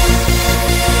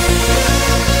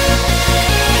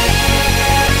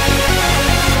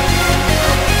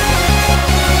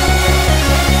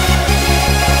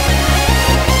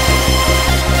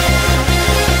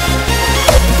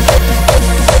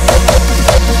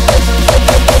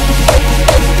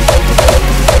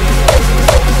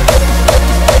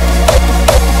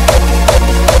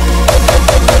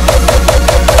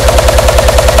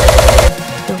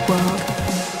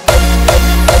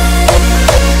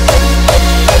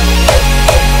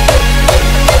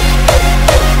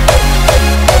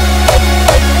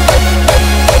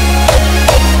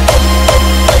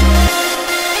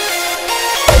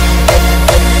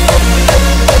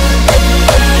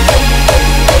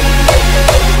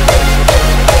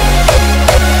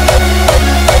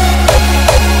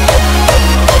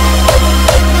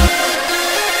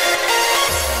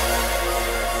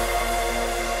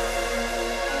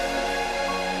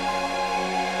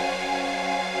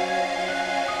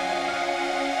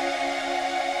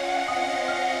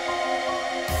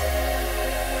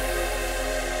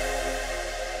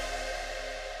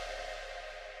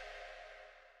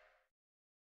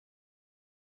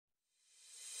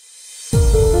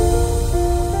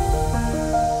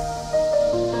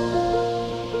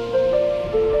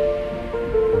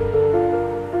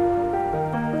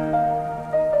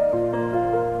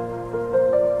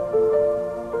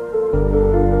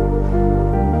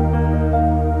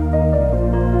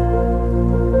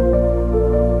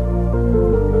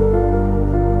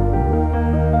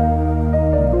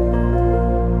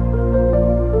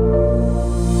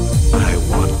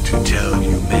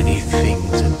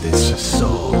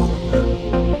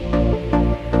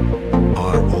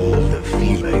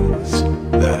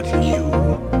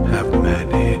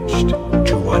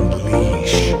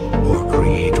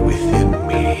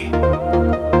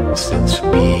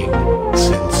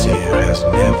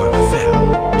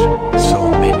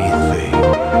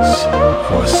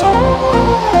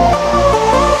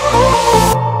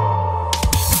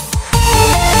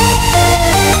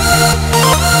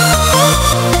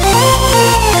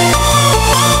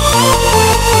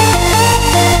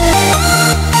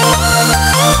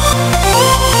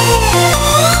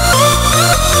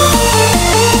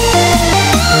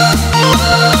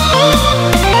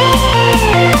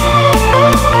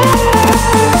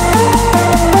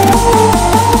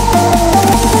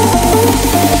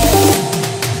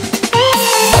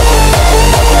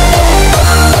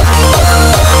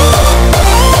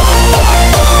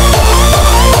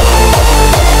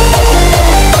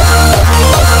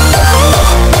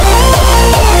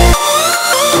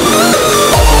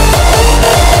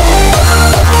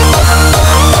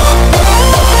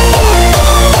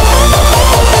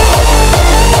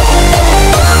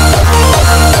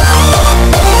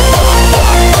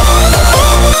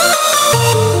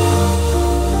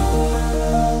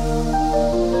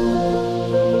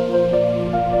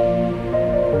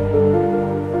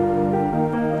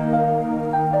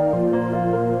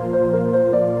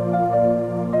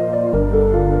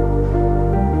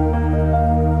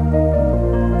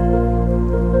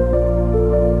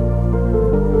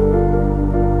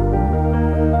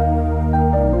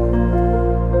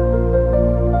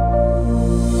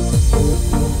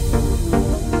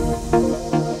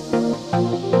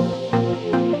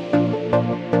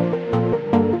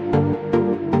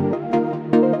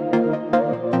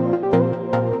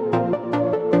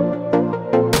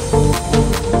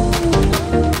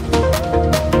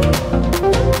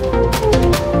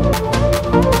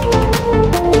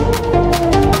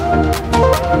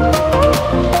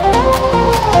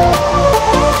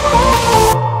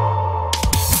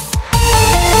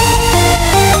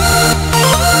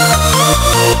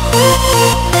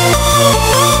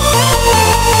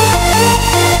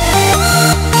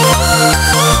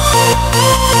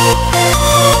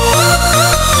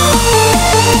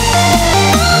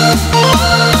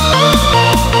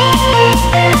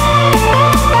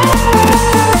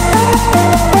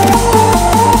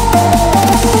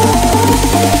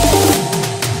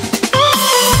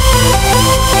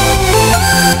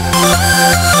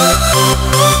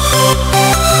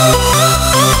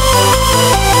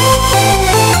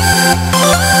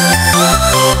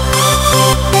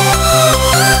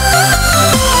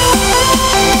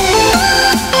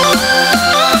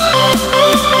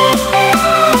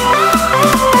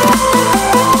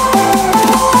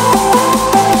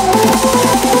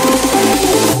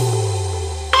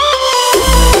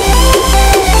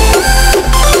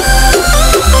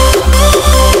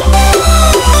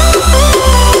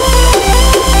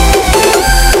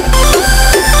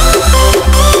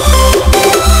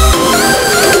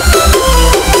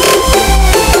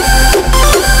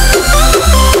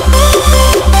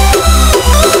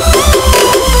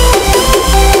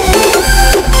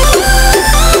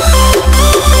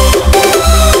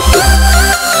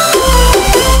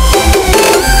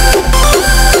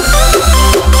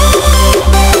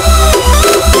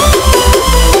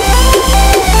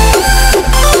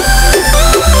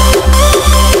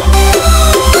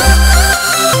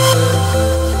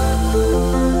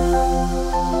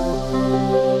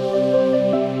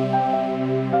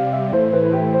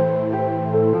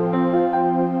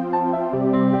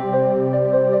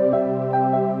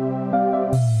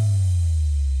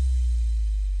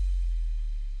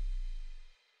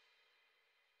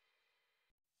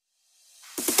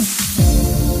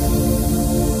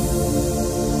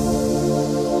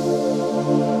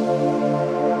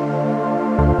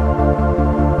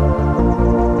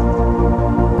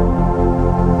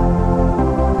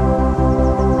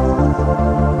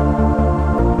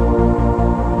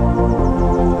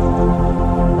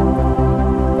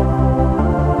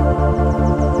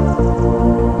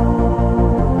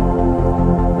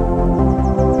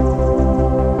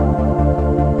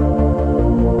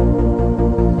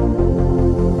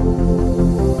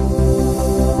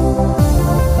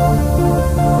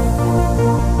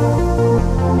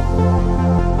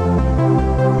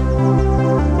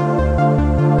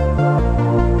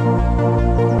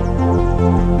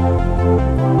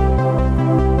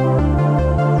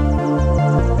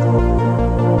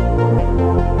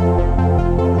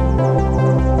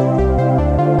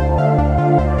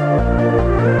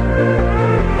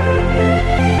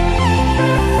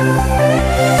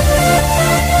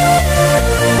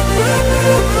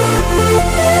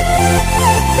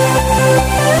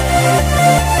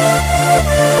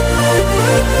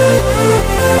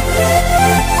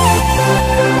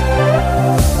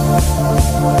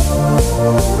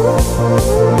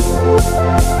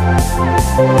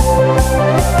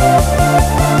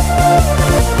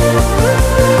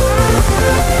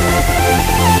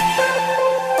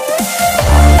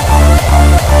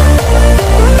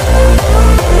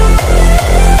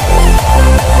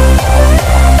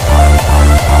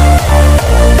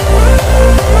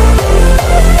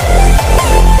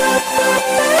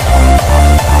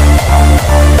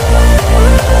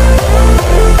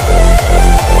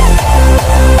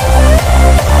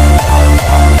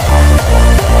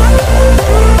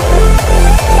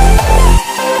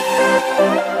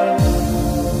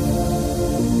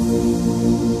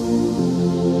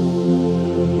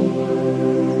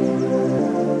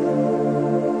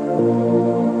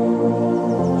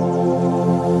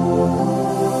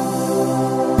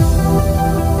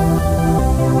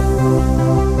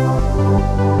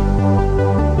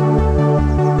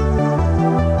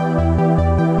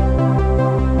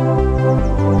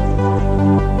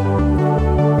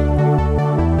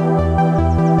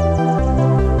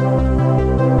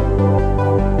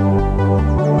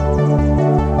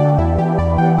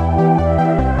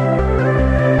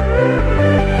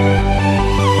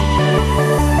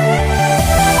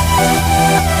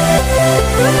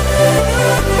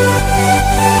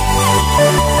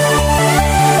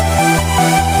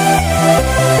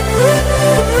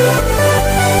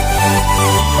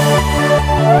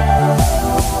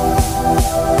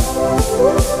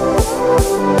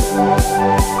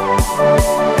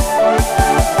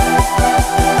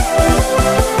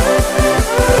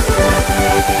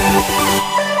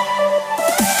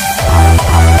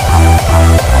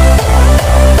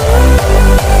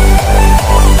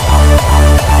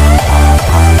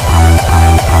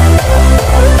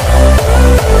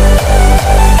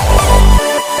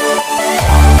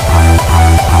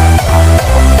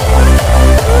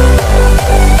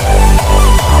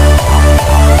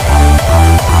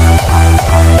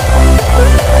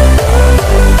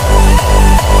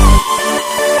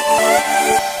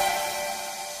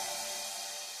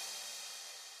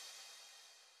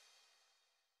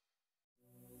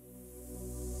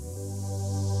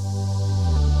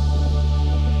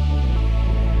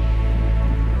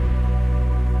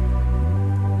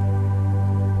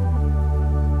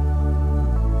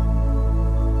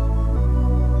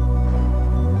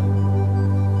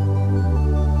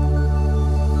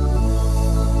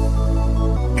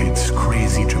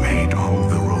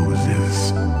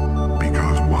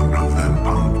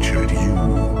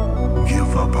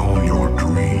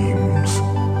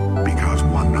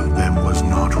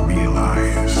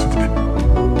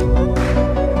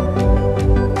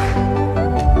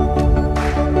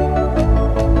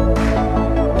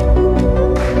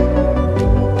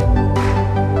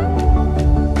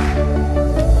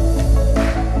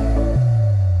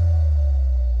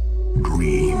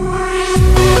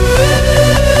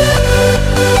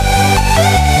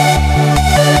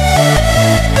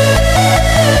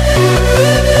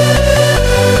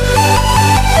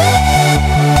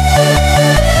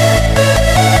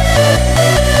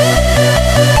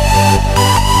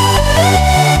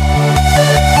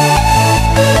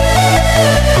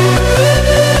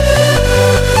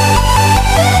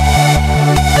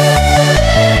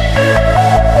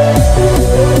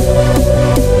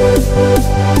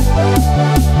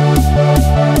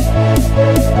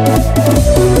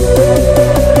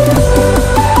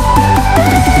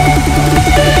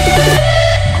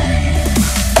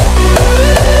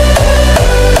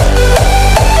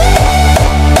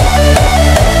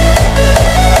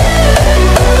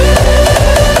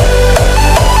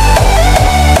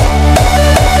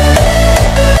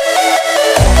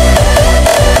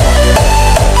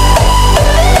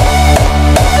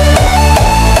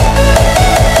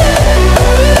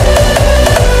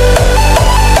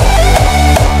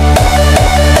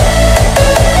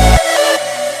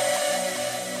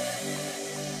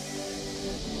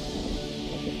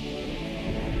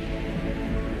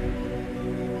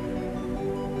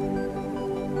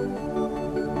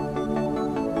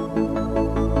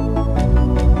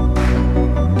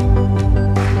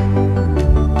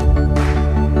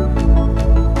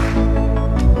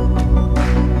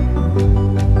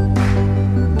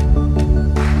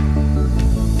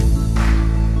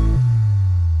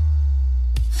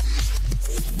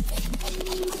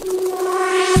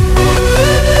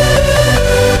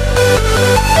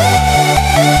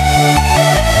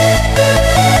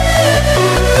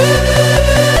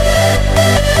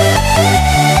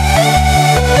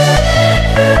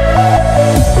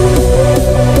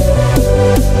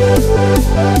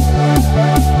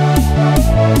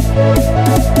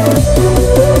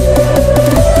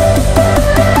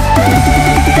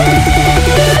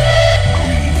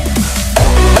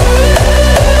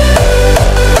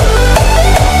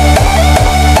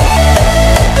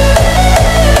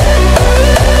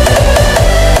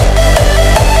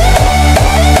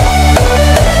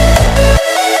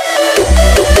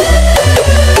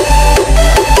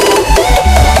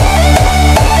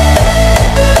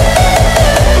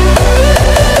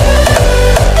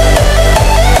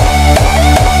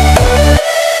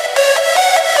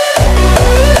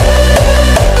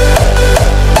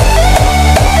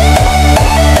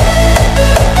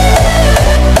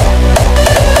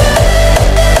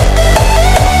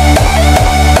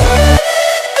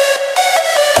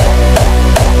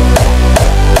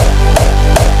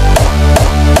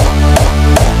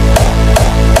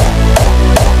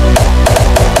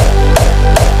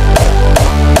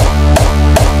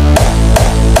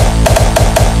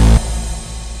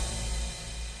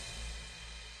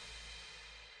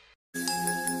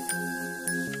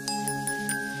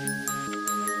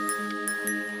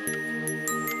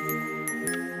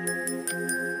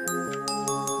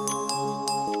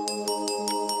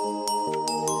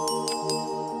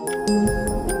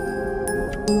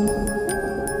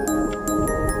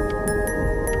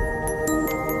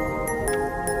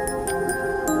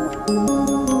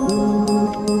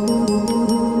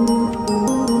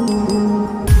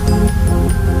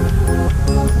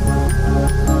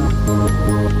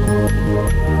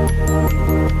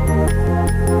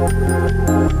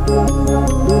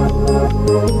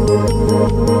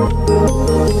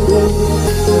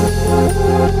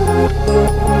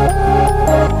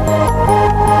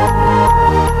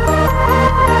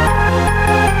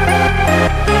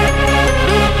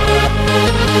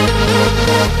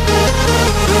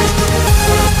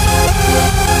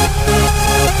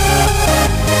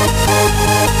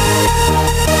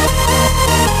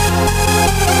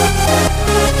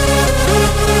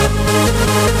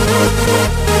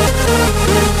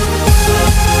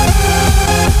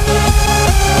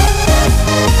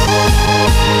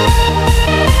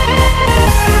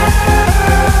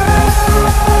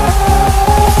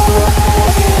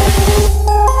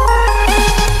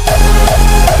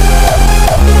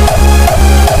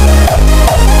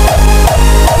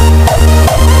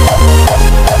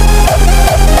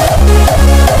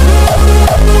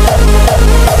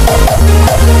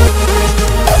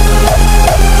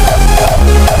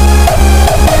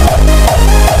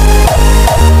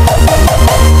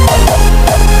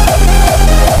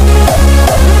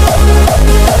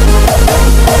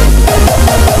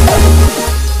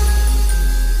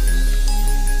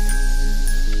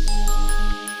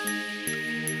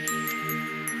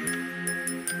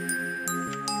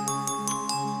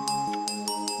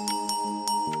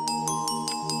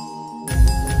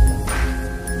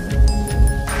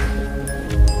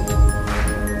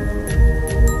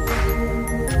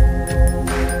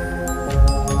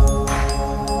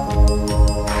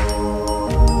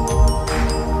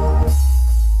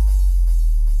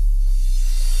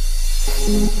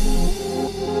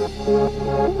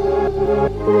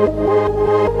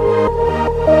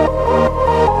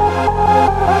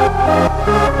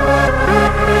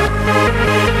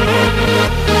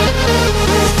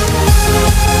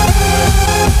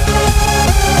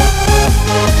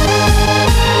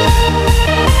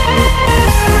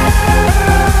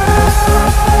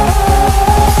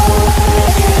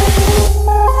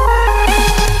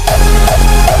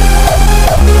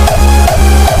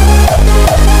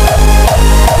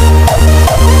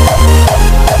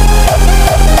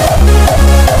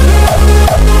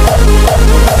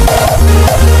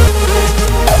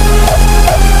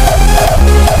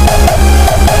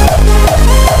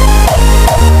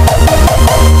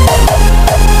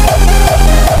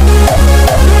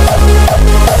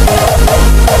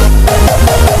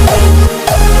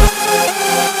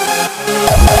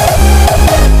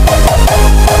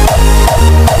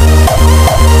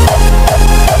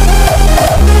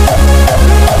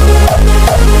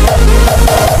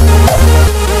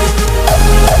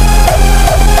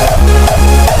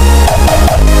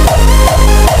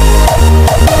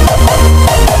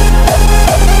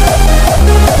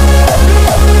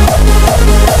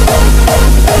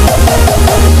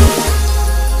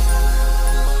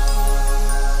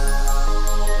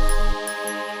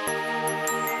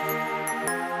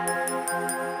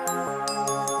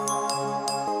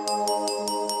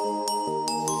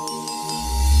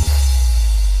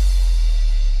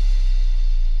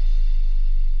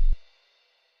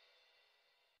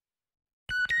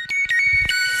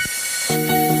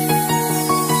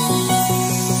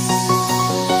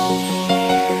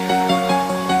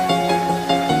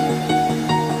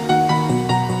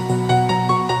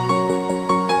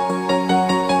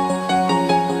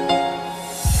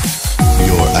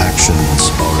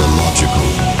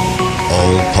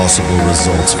 Possible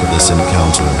results for this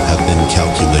encounter have been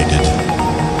calculated.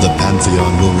 The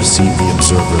Pantheon will receive the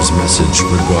observer's message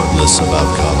regardless of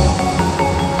outcome.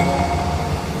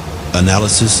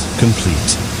 Analysis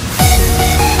complete.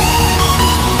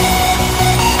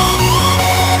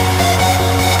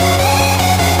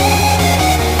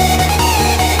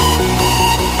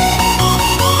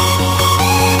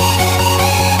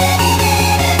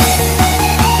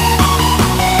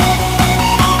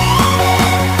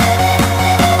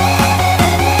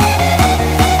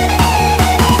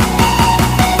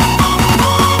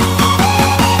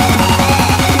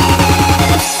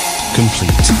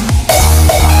 Complete.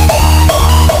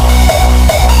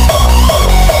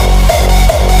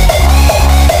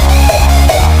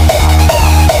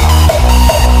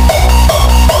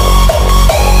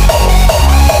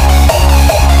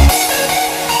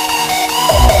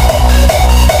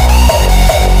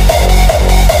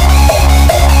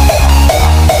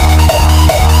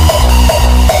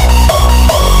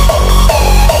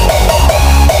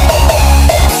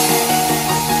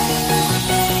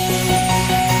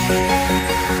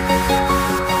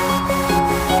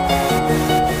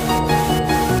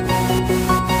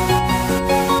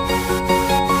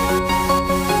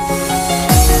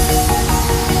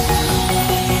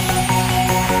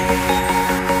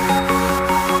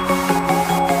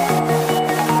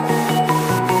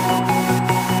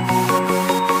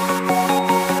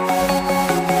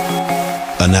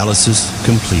 Analysis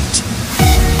complete.